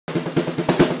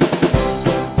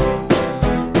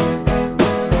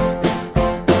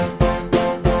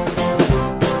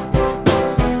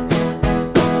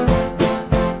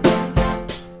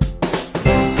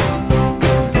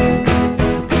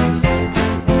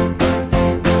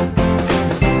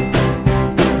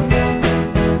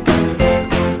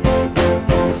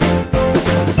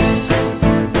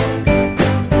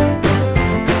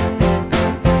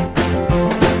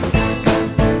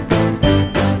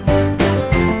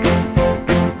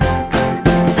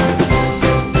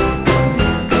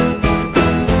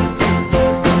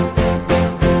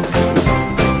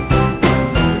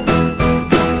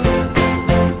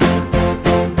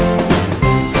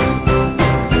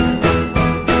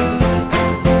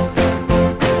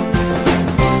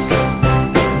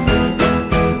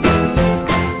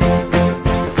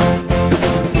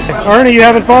Arnie, you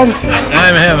having fun?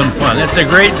 I'm having fun. It's a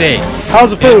great day.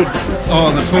 How's the food? Oh,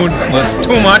 the food was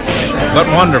too much, but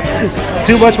wonderful.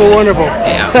 Too much but wonderful.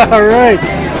 Yeah. All right.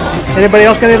 Anybody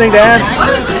else got anything to add?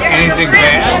 Anything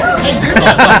bad?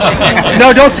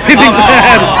 No, don't say anything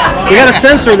bad. We got to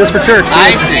censor this for church.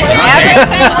 I see.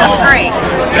 Everything was great.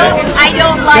 I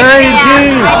don't like Thank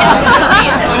that.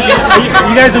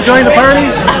 you guys enjoying the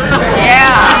parties?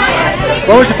 Yeah.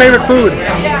 What was your favorite food?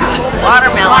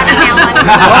 Watermelon.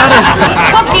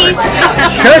 Cookies.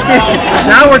 Cookies.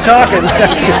 Now we're talking.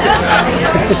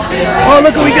 Oh,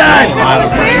 look what we got.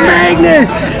 Magnus.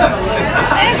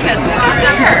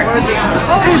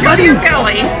 Oh, show your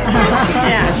belly.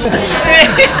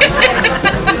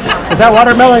 Is that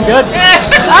watermelon good?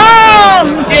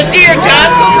 You see your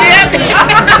tonsils yet?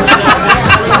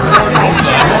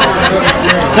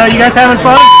 So you guys having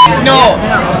fun? No.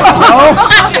 No?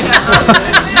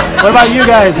 What about you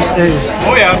guys?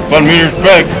 Oh yeah. Fun meters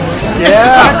big.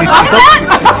 Yeah.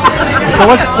 So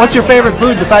what's your favorite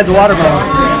food besides the watermelon?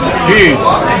 Cheese.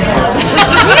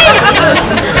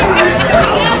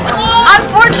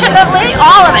 Unfortunately,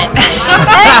 all of it.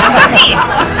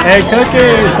 Hey,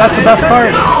 cookies. That's the best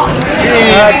part.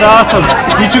 That's awesome.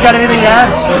 You two got anything to add?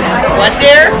 What,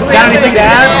 dear? Got anything to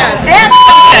add?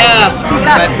 Yes.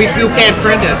 But you can't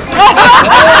print it.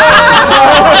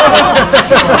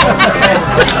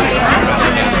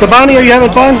 So Bonnie, are you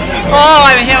having fun? Oh,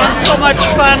 I'm having so much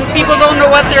fun. People don't know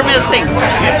what they're missing.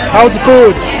 How's the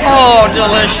food? Oh,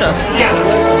 delicious.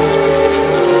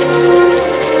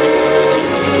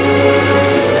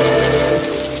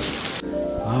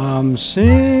 I'm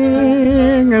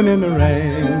singing in the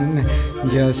rain,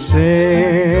 just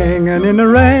singing in the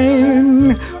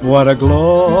rain. What a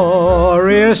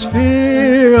glorious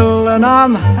feeling,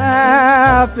 I'm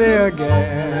happy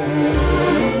again.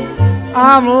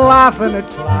 I'm laughing at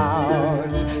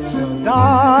clouds so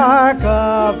dark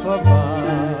up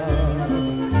above,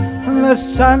 and the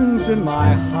sun's in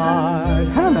my heart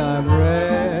and I'm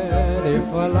ready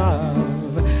for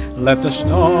love. Let the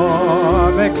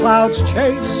stormy clouds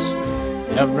chase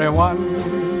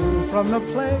everyone from the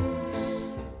place.